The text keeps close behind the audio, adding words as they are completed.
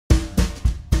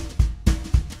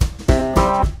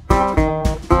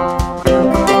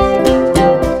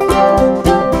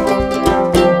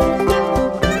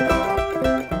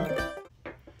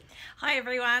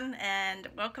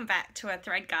welcome back to a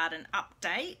Thread Garden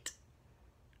update.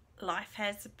 Life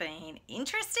has been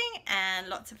interesting and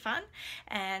lots of fun,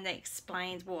 and that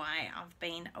explains why I've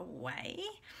been away.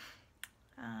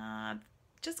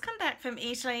 Just come back from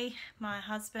Italy. My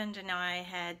husband and I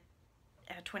had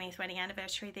our 20th wedding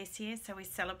anniversary this year, so we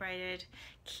celebrated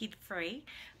kid-free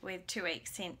with 2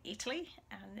 weeks in Italy,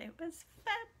 and it was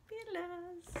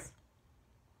fabulous.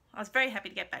 I was very happy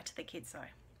to get back to the kids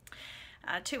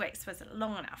though. 2 weeks was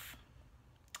long enough.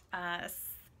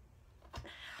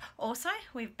 Also,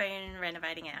 we've been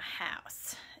renovating our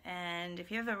house, and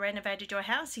if you ever renovated your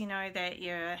house, you know that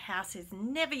your house is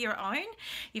never your own.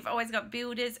 You've always got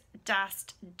builders,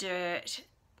 dust, dirt,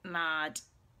 mud,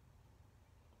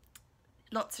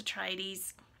 lots of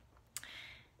tradies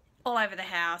all over the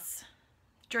house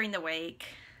during the week,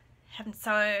 and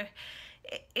so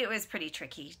it was pretty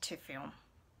tricky to film.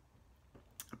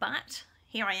 But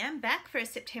here I am back for a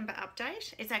September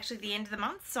update. It's actually the end of the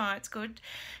month, so it's good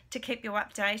to keep you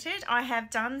updated. I have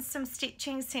done some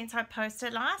stitching since I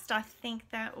posted last. I think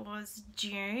that was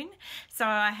June, so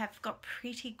I have got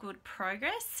pretty good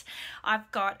progress.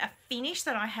 I've got a finish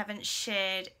that I haven't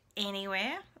shared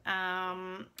anywhere,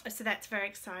 so that's very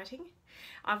exciting.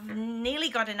 I've nearly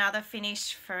got another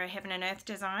finish for a Heaven and Earth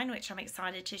design, which I'm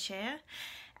excited to share,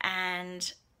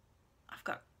 and I've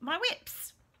got my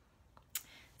whips.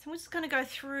 So we're just going to go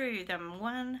through them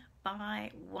one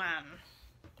by one.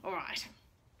 All right.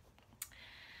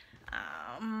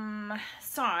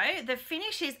 So the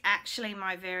finish is actually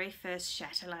my very first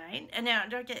chatelaine. And now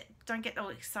don't get all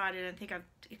excited and think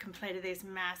I've completed this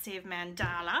massive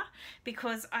mandala,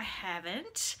 because I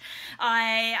haven't.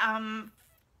 I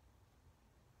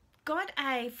got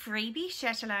a freebie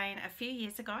chatelaine a few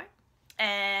years ago,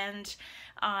 and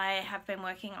I have been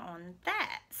working on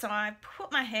that. So I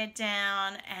put my head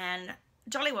down and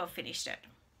jolly well finished it.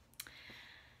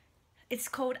 It's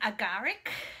called agaric,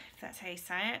 if that's how you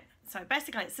say it. So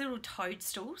basically it's little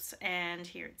toadstools, and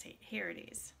here it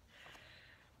is.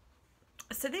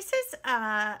 So this is,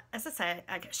 as I say,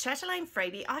 a chatelaine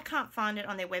freebie. I can't find it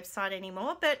on their website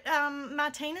anymore, but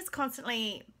Martina's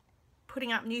constantly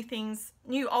putting up new things,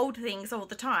 new old things all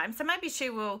the time. So maybe she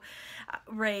will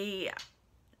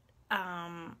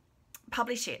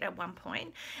publish it at one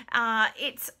point.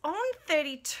 It's on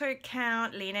 32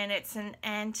 count linen. It's an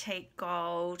antique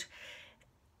gold.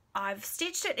 I've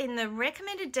stitched it in the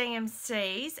recommended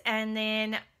DMCs, and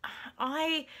then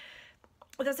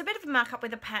there's a bit of a muck up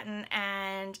with the pattern,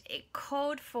 and it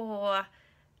called for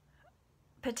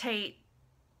petite.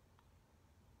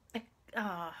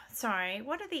 Oh, sorry,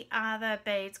 what are the other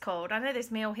beads called? I know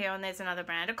there's Mill Hill and there's another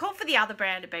brand. I called for the other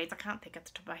brand of beads. I can't think at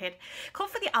the top of my head. Called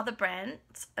for the other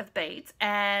brands of beads,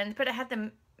 but it had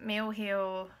the Mill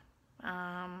Hill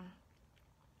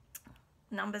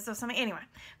numbers or something. Anyway,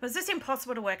 it was just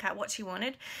impossible to work out what she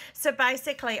wanted. So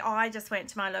basically, I just went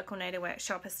to my local needlework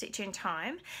shop, A Stitch in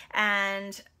Time,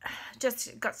 and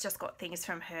just got things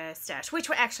from her stash, which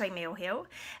were actually Mill Hill,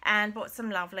 and bought some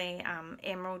lovely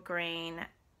emerald green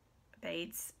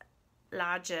beads,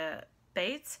 larger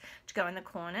beads to go in the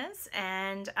corners,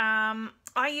 and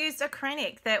I used a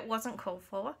acrylic that wasn't called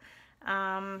for,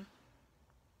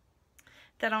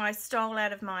 that I stole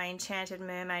out of my Enchanted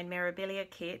Mermaid Mirabilia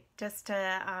kit, just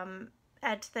to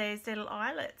add to these little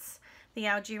eyelets, the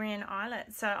Algerian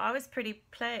eyelets. So I was pretty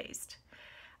pleased.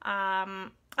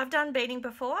 I've done beading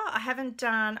before. I haven't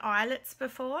done eyelets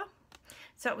before,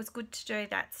 so it was good to do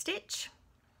that stitch.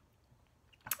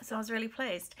 So I was really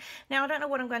pleased. Now I don't know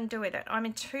what I'm going to do with it. I'm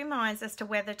in two minds as to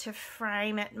whether to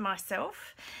frame it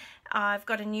myself. I've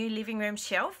got a new living room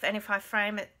shelf, and if I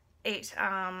frame it, it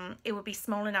would be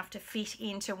small enough to fit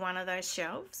into one of those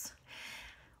shelves,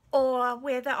 or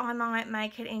whether I might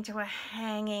make it into a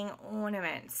hanging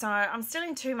ornament. So I'm still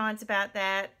in two minds about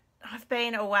that. I've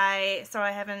been away, so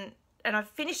I haven't, and I've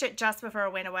finished it just before I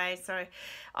went away, so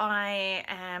I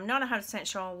am not 100%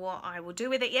 sure what I will do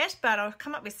with it yet, but I'll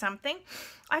come up with something.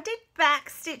 I did back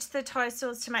stitch the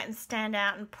toadstools to make them stand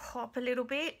out and pop a little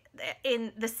bit.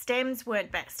 The stems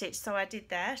weren't back stitched, so I did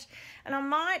that, and I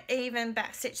might even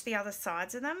back stitch the other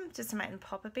sides of them just to make them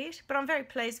pop a bit, but I'm very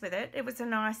pleased with it. It was a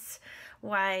nice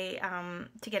way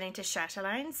to get into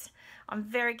chatelaines. I'm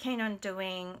very keen on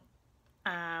doing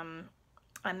a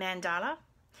mandala.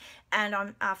 And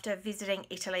after visiting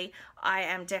Italy, I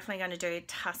am definitely going to do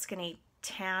Tuscany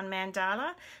town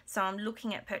mandala. So I'm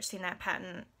looking at purchasing that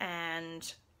pattern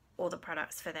and all the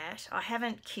products for that. I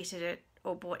haven't kitted it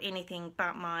or bought anything,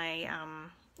 but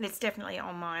it's definitely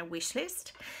on my wish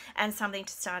list and something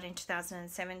to start in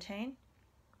 2017.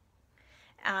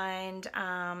 And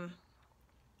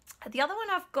the other one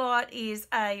I've got is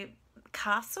a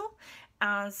castle,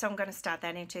 So I'm going to start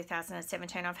that in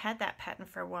 2017. I've had that pattern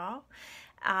for a while.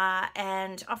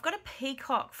 And I've got a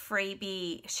peacock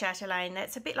freebie chatelaine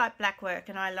that's a bit like black work,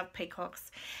 and I love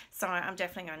peacocks, so I'm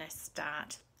definitely going to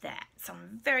start that. So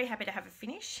I'm very happy to have a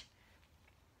finish.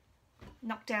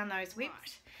 Knock down those whips.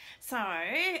 Right.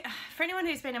 So for anyone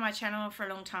who's been on my channel for a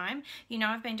long time, you know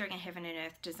I've been doing a Heaven and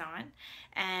Earth design,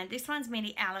 and this one's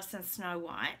Minnie Alice and Snow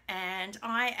White, and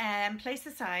I am pleased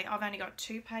to say I've only got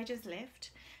 2 pages left.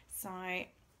 So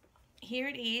here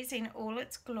it is in all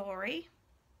its glory.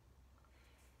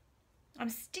 I'm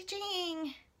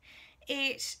stitching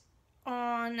it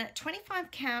on 25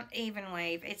 count even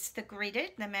weave. It's the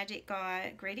gridded, the Magic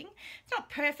Guy gridding. It's not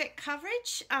perfect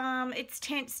coverage. It's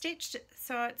tent stitched,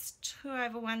 so it's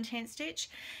 2/1 tent stitch.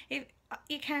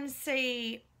 You can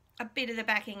see a bit of the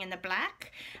backing in the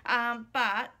black,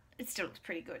 but it still looks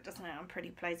pretty good, doesn't it? I'm pretty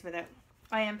pleased with it.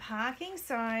 I am parking,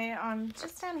 so I'm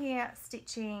just down here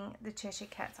stitching the Cheshire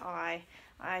Cat's eye.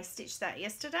 I stitched that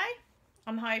yesterday.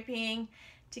 I'm hoping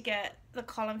to get the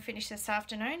column finished this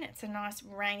afternoon. It's a nice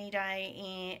rainy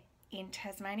day in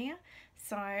Tasmania,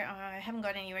 so I haven't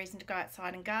got any reason to go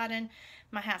outside and garden.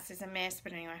 My house is a mess,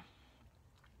 but anyway,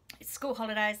 it's school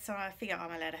holidays, so I figure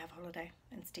I'm allowed to have a holiday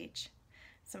and stitch.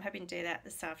 So I'm hoping to do that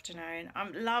this afternoon. I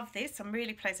love this. I'm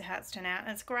really pleased with how it's turned out,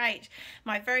 and it's great.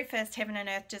 My very first Heaven and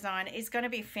Earth design is going to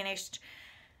be finished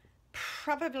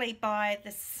probably by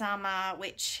the summer,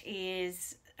 which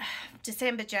is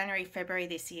December, January, February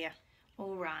this year.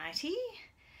 Alrighty,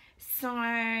 so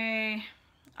I'm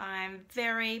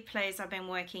very pleased. I've been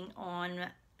working on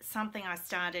something I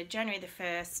started January the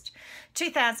 1st,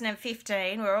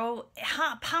 2015. We're all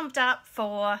pumped up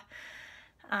for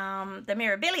the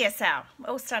Mirabilia sale. We're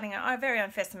all starting our very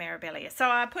own first Mirabilia. So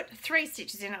I put 3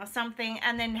 stitches in it or something,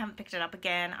 and then haven't picked it up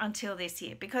again until this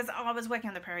year, because I was working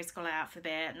on the Prairie School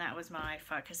alphabet, and that was my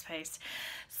focus piece.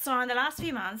 So in the last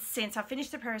few months, since I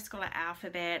finished the Prairie School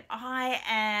alphabet, I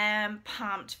am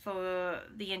pumped for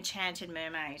the Enchanted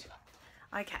Mermaid.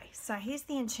 Okay, so here's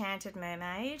the Enchanted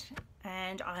Mermaid,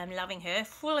 and I'm loving her.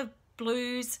 Full of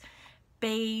blues,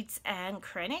 beads, and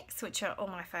Krennics, which are all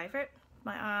my favourite.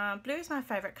 My blue is my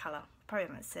favourite colour. Probably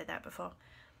haven't said that before.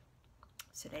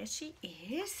 So there she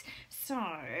is. So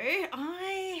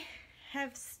I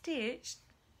have stitched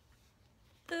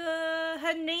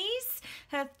her knees,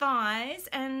 her thighs,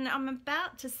 and I'm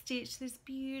about to stitch this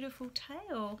beautiful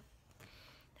tail.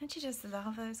 Don't you just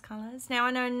love those colours? Now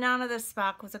I know none of the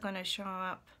sparkles are going to show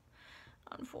up,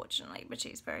 unfortunately, but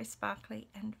she's very sparkly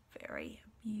and very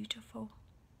beautiful.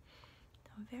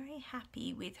 I'm very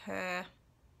happy with her.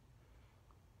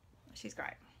 She's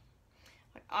great.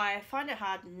 I find it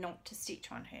hard not to stitch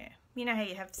on her. You know how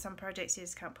you have some projects you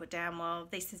just can't put down? Well,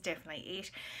 this is definitely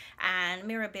it. And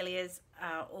Mirabilias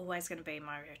are always going to be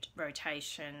my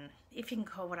rotation. If you can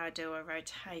call what I do a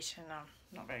rotation, I'm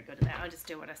not very good at that. I just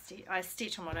do what I stitch. I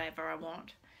stitch on whatever I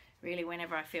want, really,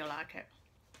 whenever I feel like it.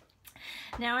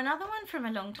 Now another one from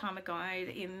a long time ago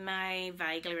that you may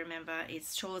vaguely remember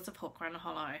is Shores of Hawk Run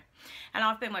Hollow, and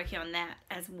I've been working on that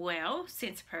as well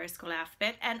since Prairie School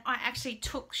alphabet, and I actually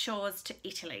took Shores to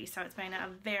Italy, so it's been a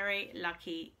very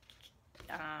lucky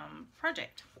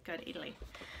project. Go to Italy.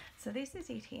 So this is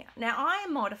it here. Now I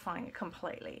am modifying it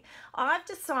completely. I've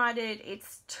decided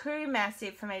it's too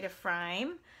massive for me to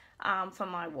frame for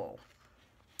my wall.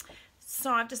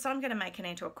 So I've decided I'm going to make it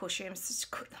into a cushion. So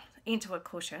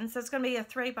it's going to be a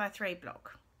 3x3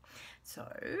 block. So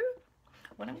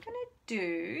what I'm going to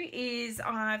do is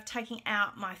I've taken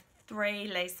out my 3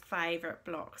 least favourite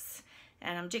blocks,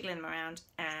 and I'm jiggling them around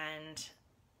and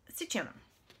stitching them.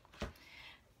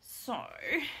 So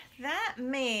that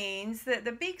means that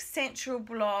the big central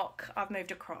block I've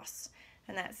moved across,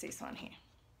 and that's this one here.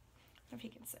 I don't know if you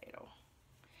can see it all.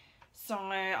 So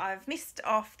I've missed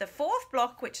off the 4th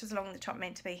block, which is along the top,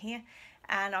 meant to be here,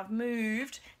 and I've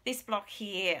moved this block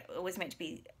here. It was meant to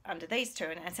be under these 2,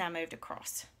 and it's now moved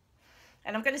across.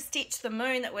 And I'm going to stitch the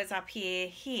moon that was up here,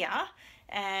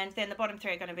 and then the bottom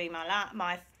 3 are going to be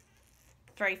my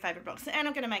 3 favourite blocks. And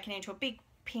I'm going to make it into a big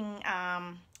pin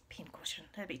cushion.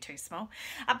 That'd be too small.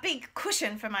 A big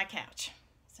cushion for my couch.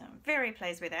 So I'm very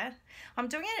pleased with that. I'm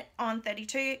doing it on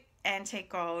 32 antique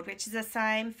gold, which is the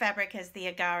same fabric as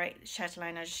the Agari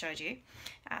Chatelaine I just showed you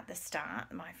at the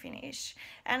start, my finish.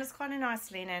 And it's quite a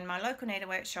nice linen. My local needle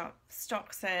workshop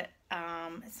stocks it.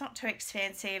 It's not too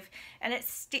expensive, and it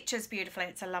stitches beautifully.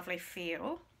 It's a lovely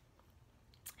feel.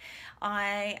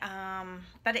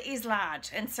 But it is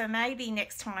large, and so maybe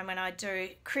next time when I do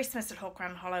Christmas at Hawk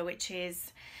Run Hollow, which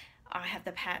is I have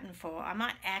the pattern for, I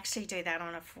might actually do that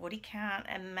on a 40 count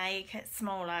and make it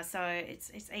smaller so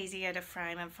it's easier to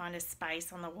frame and find a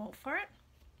space on the wall for it.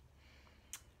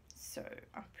 So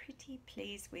I'm pretty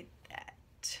pleased with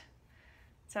that.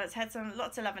 So it's had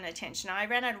lots of love and attention. I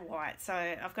ran out of white, so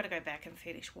I've got to go back and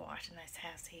finish white in this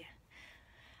house here.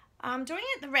 Doing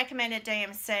it the recommended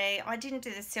DMC, I didn't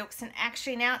do the silks, and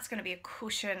actually now it's going to be a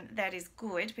cushion. That is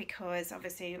good because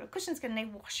obviously a cushion's going to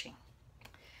need washing.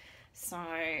 So,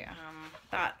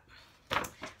 but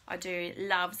I do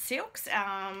love silks,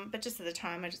 but just at the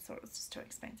time I just thought it was just too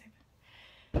expensive.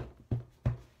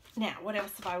 Now, what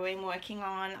else have I been working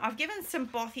on? I've given some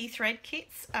bothy thread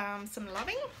kits some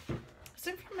loving.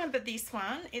 So if you remember this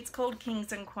one, it's called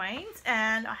Kings and Queens,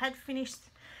 and I had finished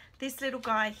this little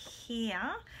guy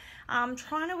here. I'm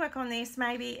trying to work on this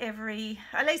maybe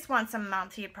at least once a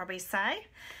month, you'd probably say.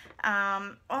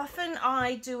 Often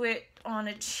I do it on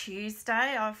a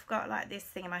Tuesday. I've got like this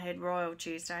thing in my head, Royal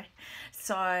Tuesday.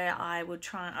 So I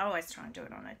always try and do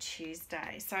it on a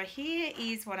Tuesday. So here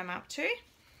is what I'm up to.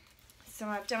 So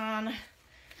I've done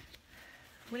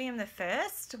William the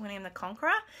First, William the Conqueror,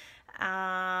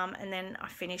 and then I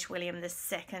finished William the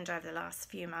Second over the last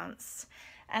few months.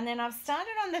 And then I've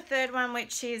started on the third one,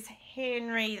 which is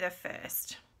Henry the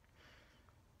First.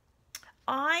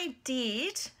 I'm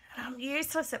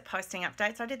useless at posting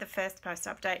updates. I did the first post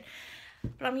update,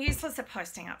 but I'm useless at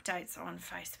posting updates on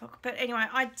Facebook. But anyway,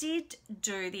 I did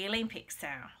do the Olympic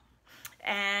sale,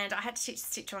 and I had to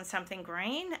stitch on something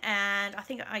green, and I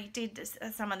think I did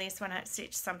some of this when I had to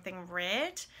stitch something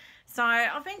red. So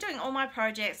I've been doing all my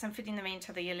projects and fitting them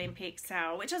into the Olympic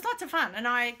sale, which was lots of fun, and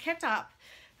I kept up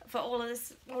for all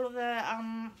of the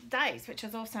days, which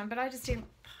was awesome, but I just didn't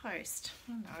post.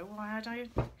 I don't know why I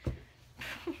don't.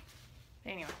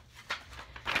 Anyway.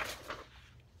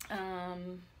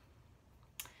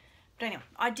 But anyway,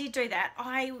 I did do that.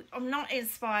 I'm not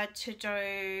inspired to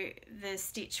do the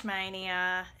Stitch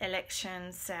Mania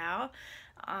election sale.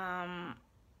 I'm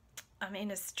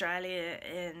in Australia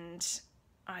and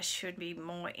I should be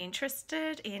more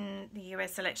interested in the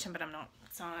US election, but I'm not.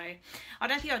 So I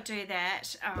don't think I'll do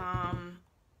that.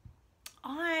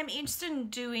 I'm interested in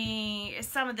doing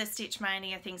some of the Stitch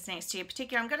Mania things next year.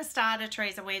 Particularly, I'm going to start a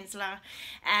Teresa Wensler,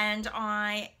 and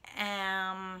I'm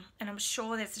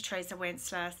sure there's a Teresa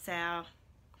Wensler sale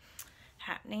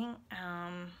happening.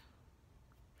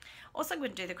 Also, I'm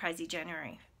going to do the Crazy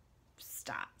January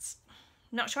starts.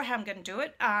 Not sure how I'm going to do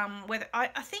it. Whether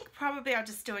I think probably I'll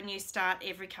just do a new start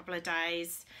every couple of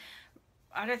days.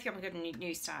 I don't think I'm going to do a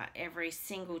new start every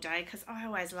single day because I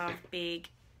always love big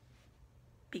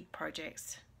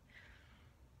projects.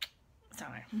 So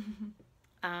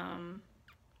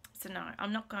so no,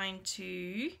 I'm not going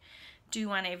to do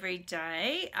one every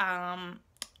day. I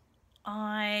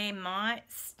might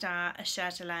start a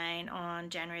Chatelaine on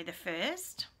January the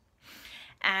 1st,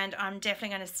 and I'm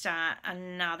definitely going to start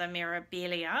another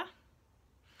Mirabilia,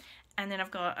 and then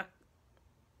I've got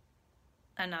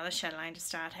another Chatelaine to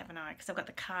start, haven't I? Because I've got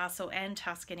the Castle and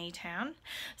Tuscany Town,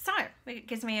 so it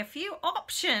gives me a few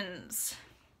options.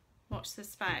 Watch the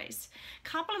space. A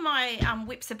couple of my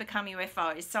whips have become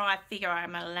UFOs, so I figure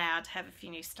I'm allowed to have a few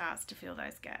new starts to fill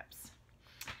those gaps.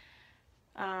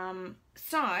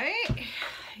 So,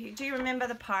 do you remember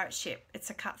the pirate ship? It's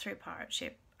a cut-through pirate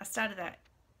ship. I started that,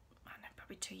 I don't know,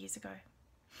 probably 2 years ago.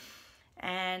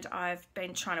 And I've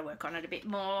been trying to work on it a bit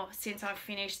more since I've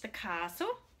finished the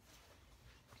castle.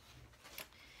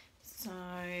 So,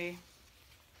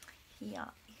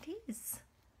 here it is.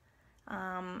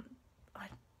 I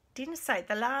didn't say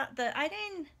the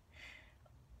 18.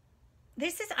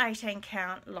 This is 18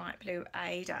 count light blue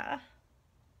Ada.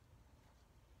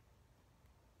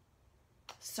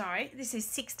 Sorry, this is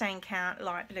 16 count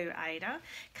light blue Ada.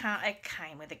 It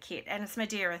came with a kit, and it's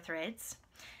Madeira threads.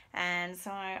 And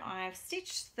so I've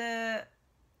stitched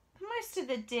most of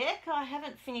the deck. I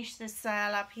haven't finished the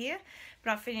sail up here,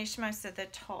 but I've finished most of the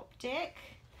top deck.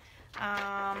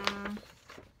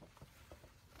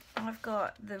 I've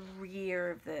got the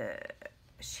rear of the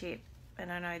ship,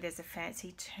 and I know there's a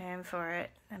fancy term for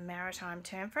it, a maritime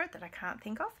term for it that I can't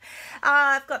think of.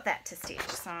 I've got that to stitch,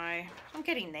 so I'm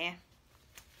getting there.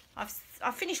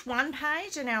 I've finished one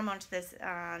page, and now I'm on to this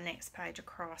next page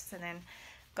across, and then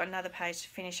got another page to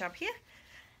finish up here.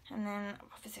 And then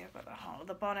obviously I've got the whole,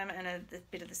 the bottom, and a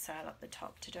bit of the sail up the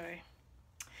top to do.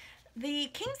 The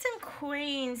Kings and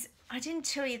Queens, I didn't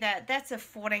tell you that. That's a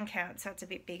 14 count, so it's a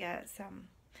bit bigger. It's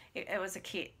it was a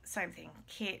kit, same thing.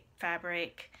 Kit,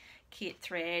 fabric, kit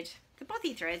thread. The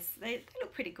bothy threads, they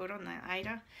look pretty good on the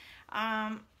Ada.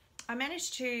 I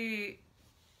managed to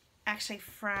actually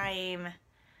frame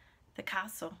the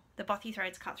castle, the bothy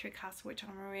threads cut through castle, which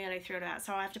I'm really thrilled about.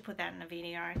 So I have to put that in a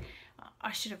video.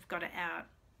 I should have got it out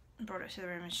and brought it to the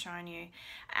room and shown you.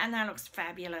 And that looks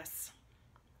fabulous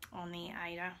on the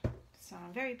Ada. So So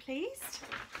I'm very pleased.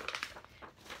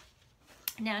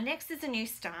 Now next is a new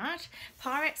start.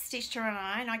 Pyrex Stitcher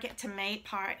and I get to meet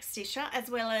Pyrex Stitcher as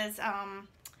well as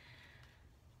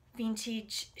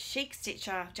Vintage Chic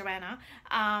Stitcher Joanna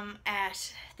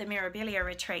at the Mirabilia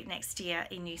retreat next year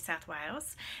in New South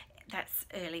Wales. That's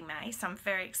early May, so I'm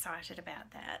very excited about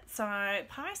that. So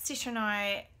Pyrex Stitcher and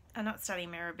I are not studying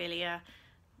Mirabilia.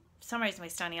 For some reason we're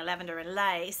studying a Lavender and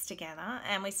Lace together,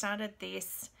 and we started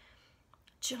this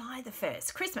July the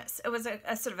 1st, Christmas. It was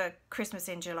a sort of a Christmas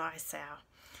in July sale.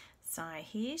 So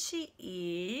here she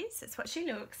is. That's what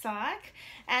she looks like.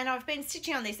 And I've been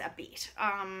stitching on this a bit.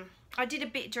 I did a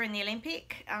bit during the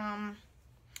Olympic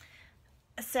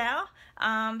sale,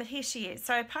 but here she is.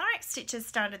 So Pyrex Stitches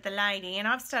started the lady, and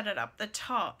I've started up the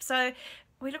top. So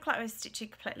we look like we're stitching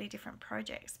completely different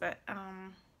projects, but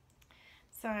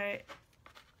so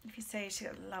if you see, she's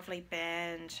got a lovely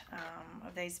band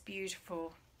of these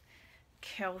beautiful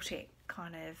Celtic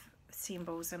kind of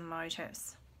symbols and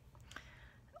motifs.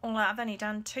 I've only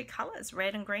done 2 colours,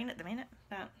 red and green at the minute,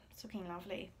 but it's looking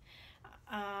lovely.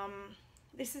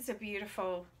 This is a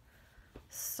beautiful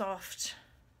soft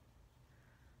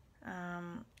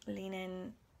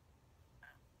linen.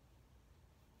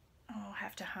 I'll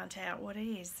have to hunt out what it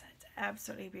is. It's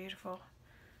absolutely beautiful.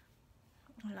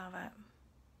 I love it.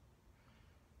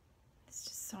 It's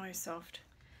just so soft.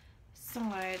 So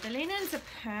the linen's a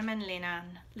permanent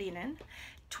linen,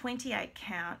 28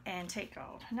 count antique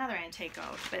gold. Another antique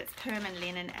gold, but it's permanent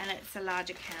linen, and it's a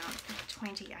larger count,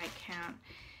 28 count.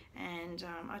 And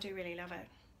I do really love it.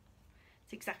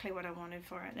 It's exactly what I wanted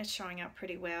for it, and it's showing up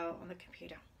pretty well on the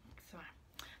computer. So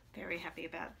very happy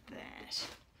about that.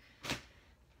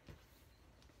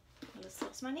 I just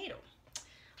lost my needle.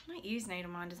 I don't use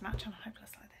needle minders much. I'm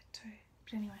hopeless like that too.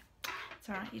 But anyway, it's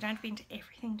alright. You don't have to be into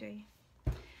everything, do you?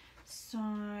 So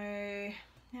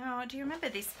now, do you remember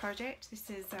this project? This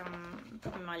is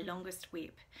probably my longest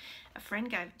whip. A friend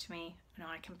gave it to me, and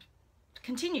I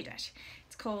continued it.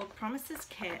 It's called Promises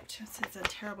Kept. This is a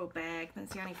terrible bag, but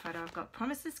it's the only photo I've got.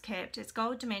 Promises Kept. It's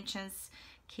gold dimensions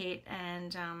kit,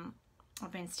 and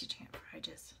I've been stitching it for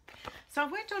ages. So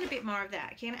I've worked on a bit more of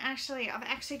that. I've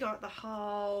actually got the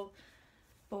whole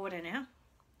border now.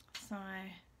 So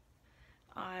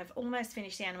I've almost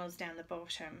finished the animals down the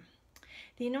bottom.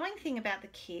 The annoying thing about the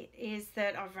kit is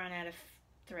that I've run out of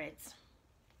threads.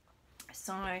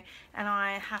 So, and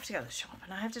I have to go to the shop,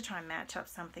 and I have to try and match up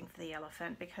something for the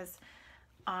elephant because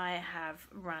I have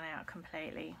run out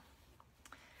completely.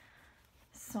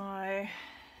 So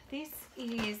this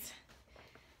is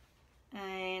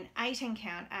an 18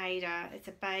 count Ada. It's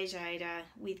a beige Ada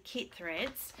with kit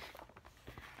threads.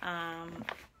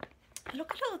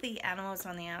 Look at all the animals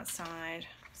on the outside.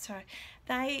 So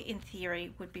they, in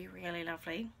theory, would be really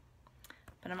lovely,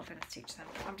 but I'm not going to stitch them.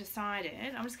 I'm just going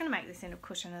to make this into a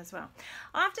cushion as well.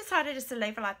 I've decided just to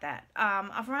leave it like that.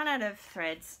 I've run out of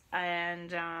threads,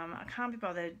 and I can't be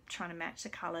bothered trying to match the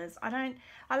colours. I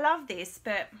love this,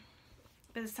 but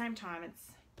at the same time,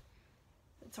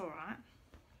 it's all right.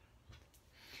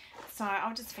 So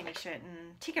I'll just finish it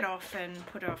and tick it off and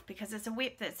put it off because it's a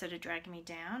whip that's sort of dragging me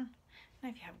down. I don't know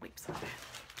if you have whips like that.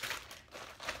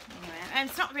 Anyway, and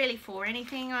it's not really for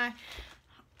anything. I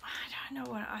don't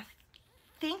know what I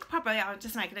think. Probably I'll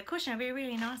just make it a cushion. It'll be a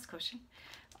really nice cushion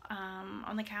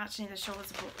on the couch near the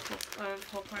shores of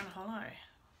Hawk Run Hollow.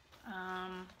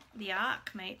 The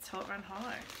Ark meets Hawk Run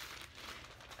Hollow.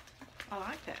 I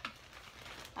like that.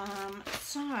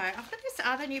 So I've got this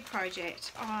other new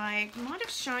project. I might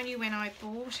have shown you when I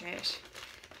bought it,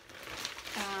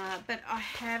 but I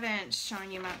haven't shown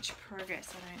you much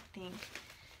progress, I don't think.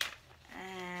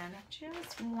 And I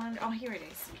just wonder, oh, here it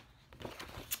is.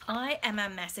 I am a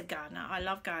massive gardener. I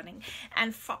love gardening,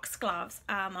 and foxgloves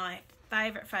are my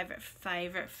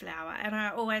favourite flower, and I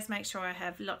always make sure I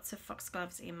have lots of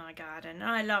foxgloves in my garden.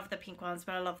 I love the pink ones,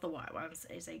 but I love the white ones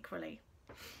as equally.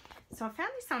 So I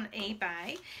found this on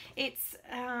eBay. It's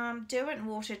Derwent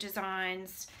Water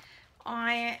Designs.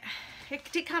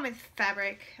 It did come with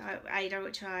fabric, Ada,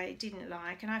 which I didn't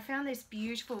like, and I found this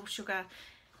beautiful sugar,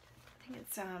 I think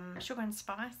it's Sugar and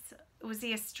Spice. It was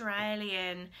the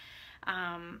Australian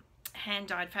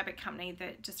hand-dyed fabric company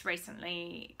that just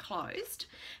recently closed.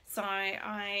 So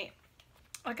I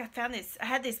found this. I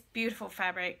had this beautiful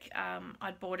fabric.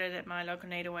 I'd bought it at my local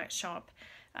needlework shop.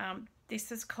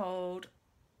 This is called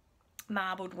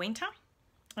Marbled Winter.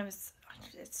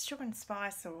 It's Sugar and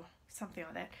Spice or something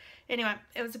like that. Anyway,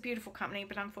 it was a beautiful company,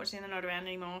 but unfortunately they're not around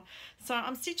anymore. So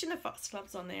I'm stitching the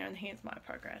foxgloves on there, and here's my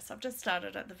progress. I've just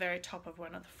started at the very top of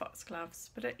one of the foxgloves,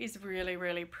 but it is really,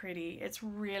 really pretty. It's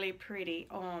really pretty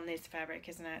on this fabric,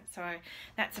 isn't it? So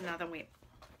that's another whip.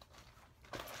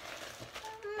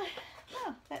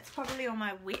 yeah, that's probably all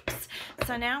my whips.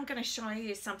 So now I'm going to show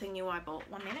you something new I bought.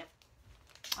 1 minute.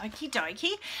 Okie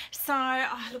dokie. So,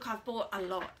 look, I've bought a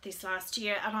lot this last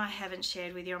year and I haven't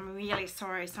shared with you. I'm really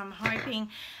sorry. So I'm hoping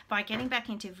by getting back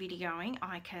into videoing,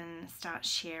 I can start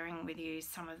sharing with you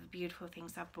some of the beautiful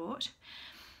things I've bought.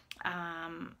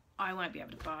 I won't be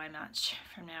able to buy much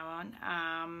from now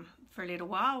on for a little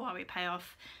while we pay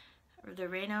off the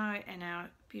reno and our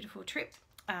beautiful trip.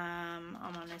 I'm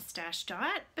on a stash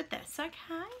diet, but that's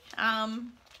okay.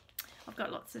 I've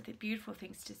got lots of beautiful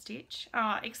things to stitch.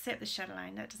 Oh, except the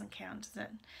Chatelaine. That doesn't count, does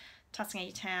it?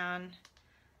 Tuscany Town.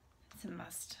 It's a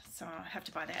must, so I have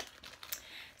to buy that.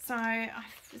 So I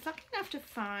was lucky enough to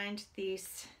find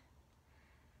this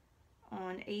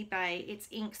on eBay. It's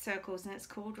ink circles and it's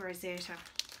called Rosetta.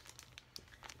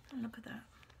 Oh, look at that.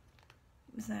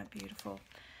 Isn't that beautiful?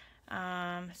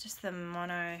 It's just the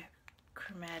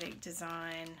monochromatic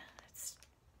design. It's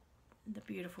the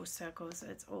beautiful circles.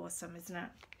 It's awesome, isn't it?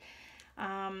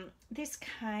 This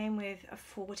came with a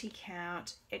 40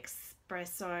 count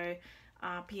espresso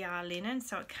RPR linen,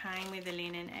 so it came with the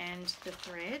linen and the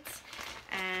threads,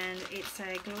 and it's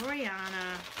a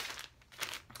Gloriana,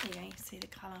 yeah, you see the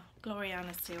colour,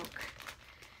 Gloriana silk.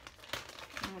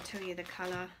 I'll tell you the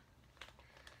colour,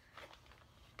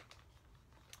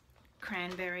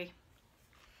 cranberry,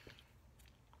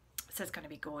 so it's going to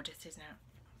be gorgeous, isn't it?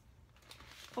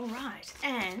 Alright,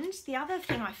 and the other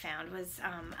thing I found was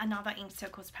another ink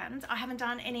circles patterns. I haven't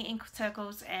done any ink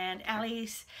circles, and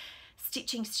Ali's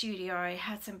stitching studio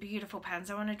had some beautiful patterns.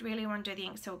 I really want to do the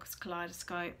ink circles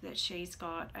kaleidoscope that she's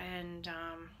got, and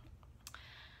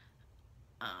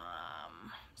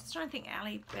just trying to think,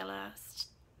 Bella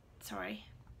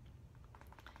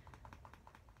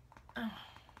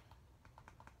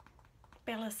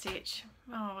Stitch.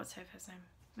 Oh, what's her first name?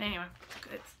 Anyway,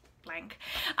 it's blank.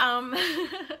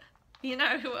 You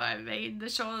know who I mean,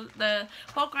 the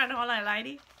background hollow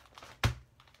lady.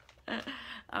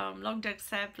 Long Dog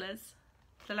Samplers,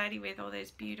 the lady with all those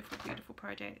beautiful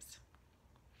projects.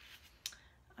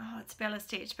 Oh, it's Bella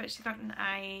Stitch, but she's got an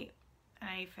A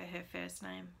for her first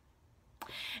name.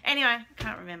 Anyway,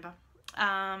 can't remember.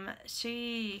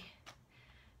 She,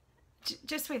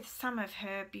 just with some of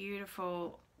her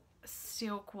beautiful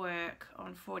silk work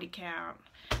on 40 count,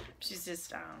 she's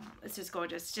just it's just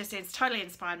gorgeous. It's totally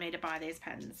inspired me to buy these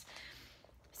patterns.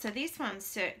 So this one's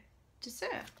Cert de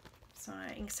Sur, so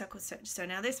ink circle Cert de Sur.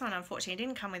 Now this one unfortunately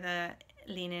didn't come with a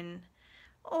linen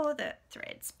or the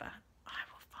threads, but I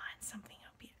will find something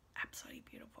that'll be absolutely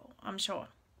beautiful, I'm sure.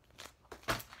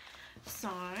 So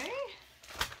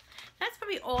that's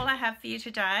probably all I have for you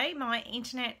today. My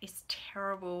internet is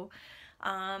terrible.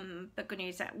 But good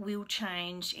news, that will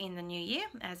change in the new year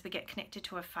as we get connected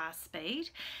to a fast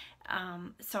speed.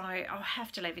 So I'll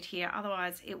have to leave it here,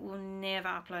 otherwise it will never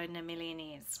upload in a million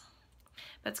years.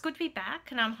 But it's good to be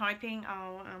back, and I'm hoping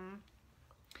I'll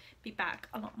be back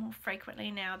a lot more frequently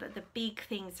now that the big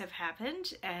things have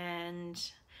happened,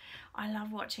 and I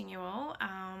love watching you all.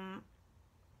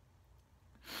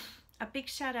 A big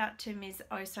shout out to Ms.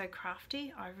 Oh So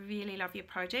Crafty. I really love your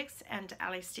projects, and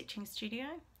Ali's Stitching Studio.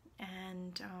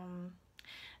 And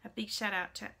a big shout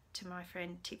out to my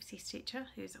friend Tipsy Stitcher,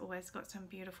 who's always got some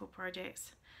beautiful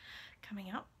projects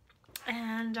coming up.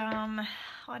 And I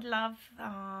love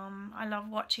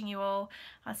watching you all.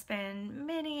 I spend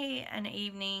many an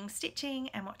evening stitching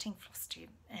and watching FlossTube,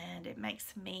 and it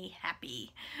makes me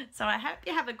happy. So I hope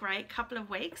you have a great couple of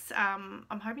weeks. I'm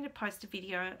hoping to post a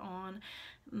video on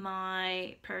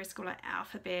my Prairie Schooler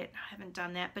alphabet. I haven't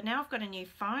done that, but now I've got a new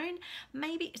phone.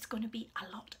 Maybe it's going to be a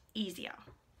lot easier.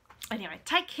 Anyway,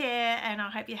 take care, and I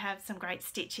hope you have some great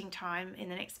stitching time in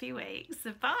the next few weeks.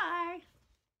 Bye.